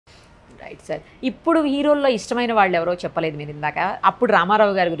Right sir. ఇప్పుడు హీరోల్లో ఇష్టమైన వాళ్ళు ఎవరో చెప్పలేదు మీరు ఇందాక. అప్పుడు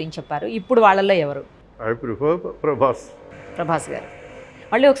రామారావు గారి గురించి చెప్పారు. ఇప్పుడు వాళ్ళల్లో ఎవరు? I prefer Prabhas. ప్రభాస్ గారు.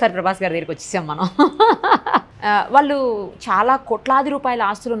 మళ్ళీ ఒకసారి ప్రభాస్ గారి దగ్గరికి వచ్చేసాం మనం. వాళ్ళు చాలా కోట్లాది రూపాయల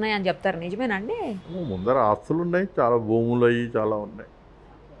ఆస్తులు ఉన్నాయని చెప్తారు, నిజమేనండి? ముందర ఆస్తులు ఉన్నాయి, చాలా భూములు అయ్యి చాలా ఉన్నాయి.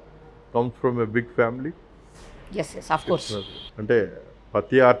 Comes from a big family. Yes yes of course. అంటే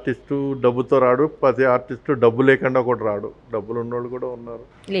ప్రతి ఆర్టిస్టు డబ్బుతో రాడు, ప్రతి ఆర్టిస్టు డబ్బు లేకుండా కూడా రాడు. డబ్బులు ఉన్నోళ్ళు కూడా ఉన్నారు,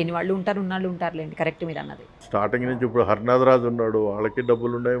 లేని వాళ్ళు ఉంటారు, ఉన్నాళ్ళు ఉంటారులేండి. కరెక్ట్ మీరు అన్నది. స్టార్టింగ్ నుంచి ఇప్పుడు హరినాథరాజు ఉన్నాడు, వాళ్ళకి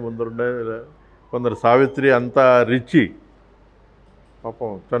డబ్బులు ఉన్నాయి, ముందరున్నాయి. కొందరు సావిత్రి అంతా రిచి,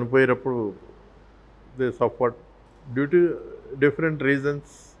 పాపం చనిపోయేటప్పుడు they suffered due to different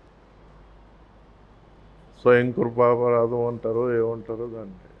reasons. స్వయం కృపాపరాధం అంటారు, ఏమంటారు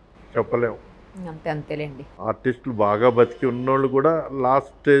దాన్ని చెప్పలేము. అంతే అంతేలేండి. ఆర్టిస్టులు బాగా బతికి ఉన్నోళ్ళు కూడా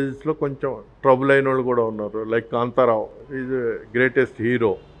లాస్ట్ స్టేజ్లో కొంచెం ట్రబుల్ అయిన వాళ్ళు కూడా ఉన్నారు. Like Kantharao is greatest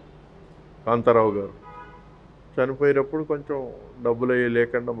hero. Kantharao గారు చనిపోయేటప్పుడు కొంచెం డబ్బులు అయ్యి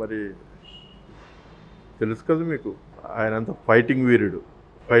లేకుండా, మరి తెలుసు కదా మీకు, ఆయన అంత ఫైటింగ్ వీరుడు,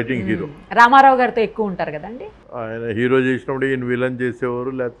 ఫైటింగ్ హీరో. రామారావు గారితో ఎక్కువ ఉంటారు కదండి. ఆయన హీరో చేసినప్పుడు ఈయన విలన్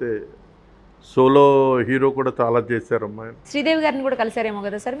చేసేవారు, లేకపోతే సోలో హీరో కూడా చాలా చేశారమ్మా. శ్రీదేవి గారిని కూడా కలిసారేమో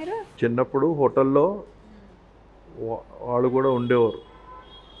కదా సార్ మీరు? చిన్నప్పుడు హోటల్లో వాళ్ళు కూడా ఉండేవారు.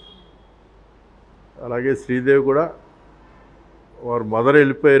 అలాగే శ్రీదేవి కూడా వారు మదర్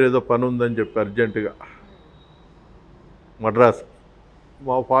వెళ్ళిపోయారు, ఏదో పని ఉందని చెప్పి అర్జెంటుగా మద్రాస్.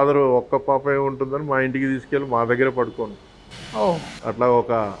 మా ఫాదర్ ఒక్క పాప ఏముంటుందని మా ఇంటికి తీసుకెళ్ళి మా దగ్గర పడుకోండి. అట్లా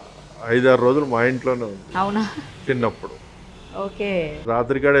ఒక 5-6 రోజులు మా ఇంట్లోనే ఉంది. అవునా? చిన్నప్పుడు. ఓకే.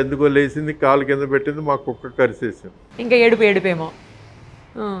 రాత్రి కాడ ఎందుకో లేచింది, కాలు కింద పెట్టింది, మా కుక్క కరిసేసింది. ఇంకా ఏడుపేమో.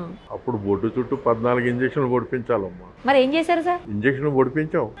 అప్పుడు బొడ్డు చుట్టూ 14 ఇంజక్షన్లు పొడిపించాలమ్మా. మరి ఏం చేశారు సార్? ఇంజక్షన్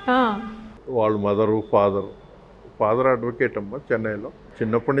పొడిపించాం. వాళ్ళు మదరు, ఫాదర్ అడ్వకేట్ అమ్మా చెన్నైలో.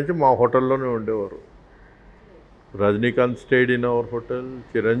 చిన్నప్పటి నుంచి మా హోటల్లోనే ఉండేవారు. Rajinikanth stayed in our hotel,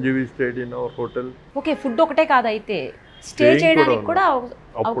 Chiranjeevi stayed in our hotel. Okay, food ఒకటే కాదు అయితే, స్టే చేయడానికి కూడా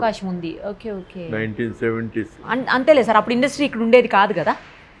అవకాశం ఉంది. Okay okay. 1970s. అంతేలే సార్, అప్పుడు ఇండస్ట్రీ ఇక్కడ ఉండేది కాదు కదా,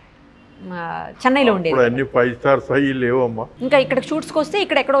 చెన్నైలో ఉండేది. అన్ని 5 స్టార్స్ అయ్యి లేవమ్మా. ఇంకా ఇక్కడ షూట్స్కి వస్తే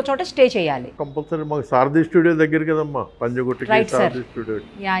ఇక్కడ ఎక్కడో చోట స్టే చేయాలి కంపల్సరీ. మాకు సారథి స్టూడియో దగ్గర కదమ్మా, పంజగుట్టకి సారథి studio.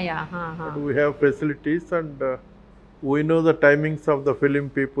 We have facilities and we know the timings of the film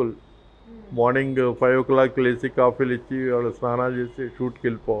people. Morning 5 o'clock లేచి కాఫీలు ఇచ్చి వాళ్ళు స్నానాలు చేసి షూట్కి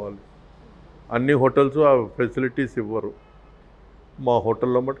వెళ్ళిపోవాలి. అన్ని హోటల్స్ ఆ ఫెసిలిటీస్ ఇవ్వరు. మా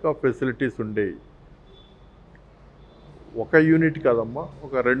హోటల్లో మటుకు ఆ ఫెసిలిటీస్ ఉండేవి. ఒక యూనిట్ కాదమ్మా,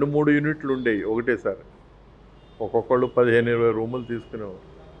 ఒక 2-3 యూనిట్లు ఉండేవి ఒకటేసారి. ఒక్కొక్కళ్ళు 15-20 రూములు తీసుకునేవారు,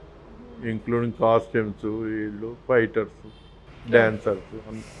 ఇంక్లూడింగ్ కాస్ట్యూమ్స్, వీళ్ళు fighters, dancers,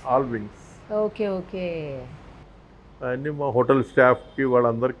 all wings. Okay okay. అన్నీ మా హోటల్ స్టాఫ్కి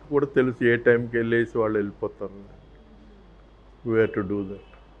వాళ్ళందరికీ కూడా తెలుసు ఏ టైంకి వెళ్ళేసి వాళ్ళు వెళ్ళిపోతారు. We have to do that.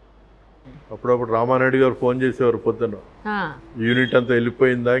 అప్పుడప్పుడు రామానాయుడు గారు ఫోన్ చేసేవారు పొద్దున్న, యూనిట్ అంతా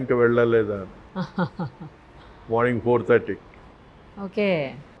వెళ్ళిపోయిందా ఇంకా వెళ్ళలేదా అని. మార్నింగ్ 4:30. ఓకే.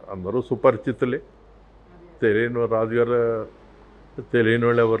 అందరూ సుపరిచితులే, తెలియని రాజుగారు తెలియని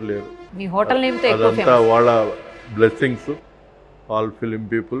వాళ్ళు ఎవరు లేరు. మీ హోటల్ నేమ్ అదంతా వాళ్ళ blessings. All film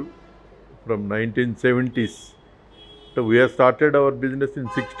people from 1970s. We have started our business in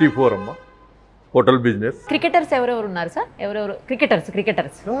 64 అమ్మా, హోటల్ బిజినెస్. క్రికెటర్స్ ఎవరెవరు ఉన్నారు సార్? ఎవరెవరు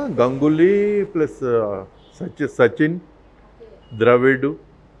క్రికెటర్స్? గంగూలీ ప్లస్ సచిన్, ద్రవిడ్,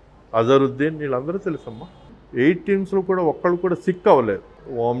 అజరుద్దీన్, వీళ్ళందరూ తెలుసమ్మా. 8 teamsలో కూడా ఒక్కళ్ళు కూడా సిక్ అవ్వలేదు.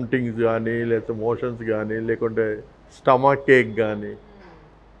 వామిటింగ్స్ కానీ, లేకపోతే మోషన్స్ కానీ, లేకుంటే స్టమక్ ఏక్ కానీ,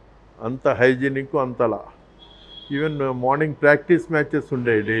 అంత హైజీనిక్ అంతలా. ఈవెన్ మార్నింగ్ ప్రాక్టీస్ మ్యాచెస్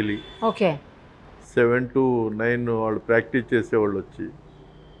ఉండేవి డైలీ. ఓకే. 7 to 9 వాళ్ళు ప్రాక్టీస్ చేసేవాళ్ళు వచ్చి.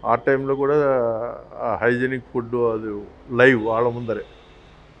 ఆ టైంలో కూడా హైజీనిక్ ఫుడ్ అది లైవ్ వాళ్ళ ముందరే.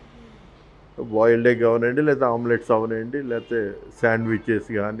 బాయిల్డ్ ఎగ్ అవనండి, లేకపోతే ఆమ్లెట్స్ అవనండి, లేకపోతే శాండ్విచెస్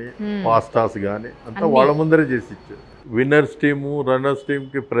కానీ, పాస్తాస్ కానీ అంతా వాళ్ళ ముందరే చేసి ఇచ్చారు. విన్నర్స్ టీము, రన్నర్స్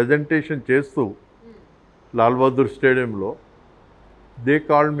టీమ్కి ప్రజెంటేషన్ చేస్తూ లాల్ బహదూర్ స్టేడియంలో దే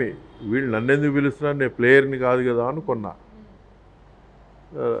కాల్డ్ మీ. వీళ్ళు నన్నెందుకు పిలుస్తున్నారు, నేను ప్లేయర్ని కాదు కదా అనుకున్నా.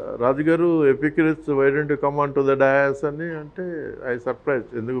 రాజుగారు ఎపిక్రిస్ why don't you come on to the dais అని అంటే ఐ సర్ప్రైజ్,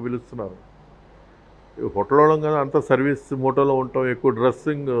 ఎందుకు పిలుస్తున్నారు. హోటల్ వాళ్ళం కదా, అంత సర్వీస్ మోటోలో ఉంటాం, ఎక్కువ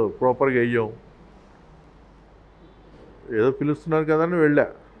డ్రెస్సింగ్ ప్రాపర్గా వెయ్యం, ఏదో పిలుస్తున్నారు కదా అని వెళ్ళా.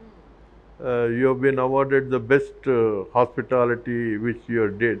 You have been awarded the best hospitality which you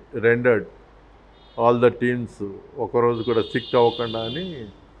rendered all the teams, ఒకరోజు కూడా సిక్ అవ్వకుండా అని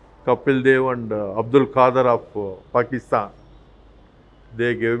Kapil Dev and Abdul Khader of Pakistan, they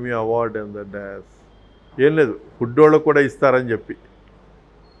gave me award and the DOS. ఏం లేదు, ఫుడ్ వాళ్ళకు కూడా ఇస్తారని చెప్పి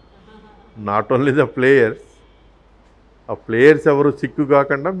నాట్ ఓన్లీ ద ప్లేయర్స్, ఆ ప్లేయర్స్ ఎవరు సిక్కు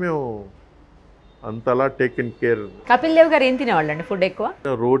కాకుండా మేము అంతలా టేకెన్ కేర్. కపిల్ దేవ్ గారు ఏం తినేవాళ్ళండి ఫుడ్ ఎక్కువ?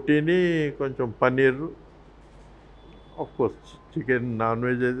 రోటీని కొంచెం paneer, of course chicken non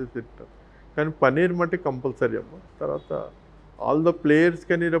veg అయితే తింటాం, కానీ పన్నీర్ మట్టి కంపల్సరీ అమ్మ. తర్వాత ఆల్ ద ప్లేయర్స్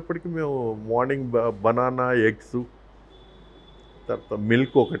కనేటప్పటికి మేము మార్నింగ్ బనానా, ఎగ్స్, తర్వాత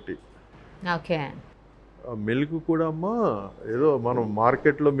మిల్క్ ఒకటి. ఓకే. మిల్క్ కూడా అమ్మ ఏదో మనం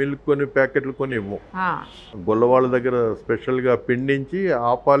మార్కెట్లో మిల్క్ కొని ప్యాకెట్లు కొని ఇవ్వం, గొల్లవాళ్ళ దగ్గర స్పెషల్గా పిండించి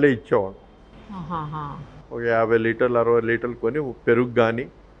ఆ పాలే ఇచ్చేవాడు. ఒక 50 లీటర్లు 60 లీటర్లు కొని పెరుగు కానీ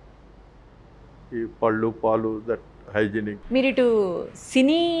ఈ పళ్ళు పాలు దట్ హైజీనిక్. మీరు ఇటు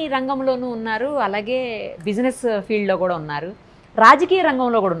సినీ రంగంలోనూ ఉన్నారు, అలాగే బిజినెస్ ఫీల్డ్లో కూడా ఉన్నారు, రాజకీయ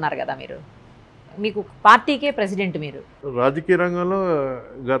రంగంలో కూడా ఉన్నారు కదా మీరు. మీకు పార్టీకే ప్రెసిడెంట్ మీరు. రాజకీయ రంగంలో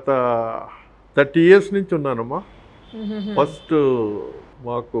గత 30 years నుంచి ఉన్నానమ్మా. ఫస్ట్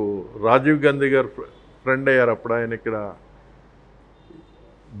మాకు రాజీవ్ గాంధీ గారు ఫ్రెండ్ అయ్యారు. అప్పుడు ఆయన ఇక్కడ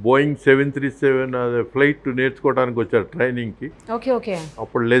బోయింగ్ 737 ఫ్లైట్ నేర్చుకోవడానికి వచ్చారు ట్రైనింగ్కి. Okay okay.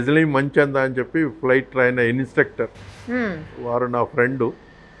 అప్పుడు లెజ్లీ మంచంద అని చెప్పి ఫ్లైట్ ట్రైనర్ ఇన్స్ట్రక్టర్, వారు నా ఫ్రెండు.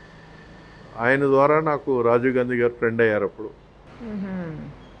 ఆయన ద్వారా నాకు రాజీవ్ గాంధీ గారు ఫ్రెండ్ అయ్యారు అప్పుడు.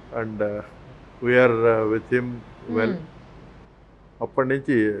 And we are with him well. అప్పటి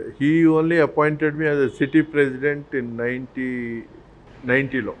నుంచి he only appointed me as a city president in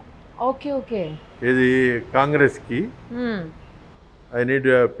 1990లో. Okay okay. ఇది కాంగ్రెస్కి. I need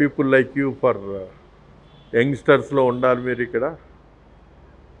people like you for యంగ్స్టర్స్లో ఉండాలి మీరు ఇక్కడ,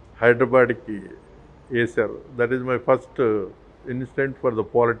 హైదరాబాద్కి వేశారు. That is my first incident for the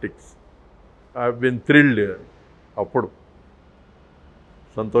politics. I have been thrilled. అప్పుడు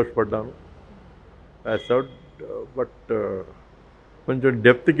సంతోషపడ్డాను. ఐ సర్వ్డ్, బట్ కొంచెం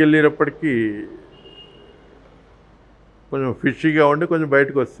డెప్త్కి వెళ్ళేటప్పటికీ కొంచెం ఫిషీగా ఉండి కొంచెం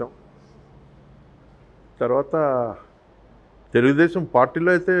బయటకు వచ్చాం. తర్వాత తెలుగుదేశం పార్టీలో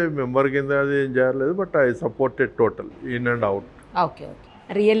అయితే మెంబర్ కింద అది ఏం చేయలేదు, but I supported total in and out. Okay okay.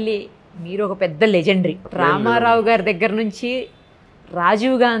 Really మీరు ఒక పెద్ద లెజెండరీ. రామారావు గారి దగ్గర నుంచి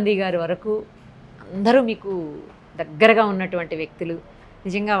రాజీవ్ గాంధీ గారి వరకు అందరూ మీకు దగ్గరగా ఉన్నటువంటి వ్యక్తులు.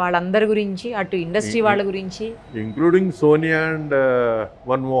 నిజంగా వాళ్ళందరి గురించి, అటు ఇండస్ట్రీ వాళ్ళ గురించి, ఇంక్లూడింగ్ సోనియా అండ్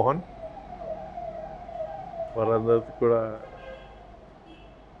మన్మోహన్, వాళ్ళందరికీ కూడా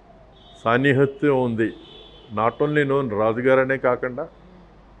సాన్నిహిత్యం ఉంది. నాట్ ఓన్లీ నోన్ రాజుగారు అనే కాకుండా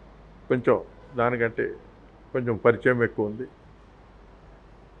కొంచెం దానికంటే కొంచెం పరిచయం ఎక్కువ ఉంది.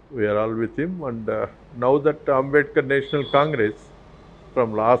 We are all with him. And now that Ambedkar national Congress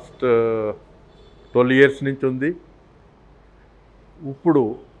from last 12 years నుంచి ఉంది. ఇప్పుడు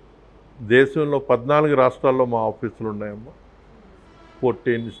దేశంలో 14 రాష్ట్రాల్లో మా ఆఫీసులు ఉన్నాయమ్మా,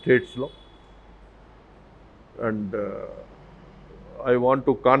 14 states. And I want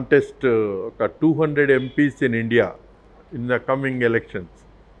to contest 200 MPs in India in the coming elections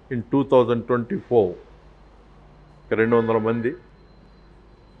in 2024. 200 మంది.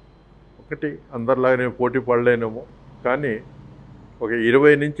 ఒకటి అందరిలాగానే పోటీ పడలేనేమో, కానీ ఒక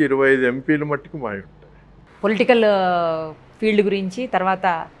 20 నుంచి 25 ఎంపీలు మట్టుకు మావి ఉంటాయి. పొలిటికల్ ఫీల్డ్ గురించి, తర్వాత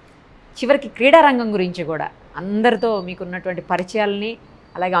చివరికి క్రీడారంగం గురించి కూడా అందరితో మీకున్నటువంటి పరిచయాలని,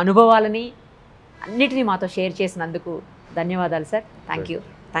 అలాగే అనుభవాలని అన్నిటినీ మాతో షేర్ చేసినందుకు ధన్యవాదాలు sir.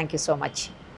 Thank you so much.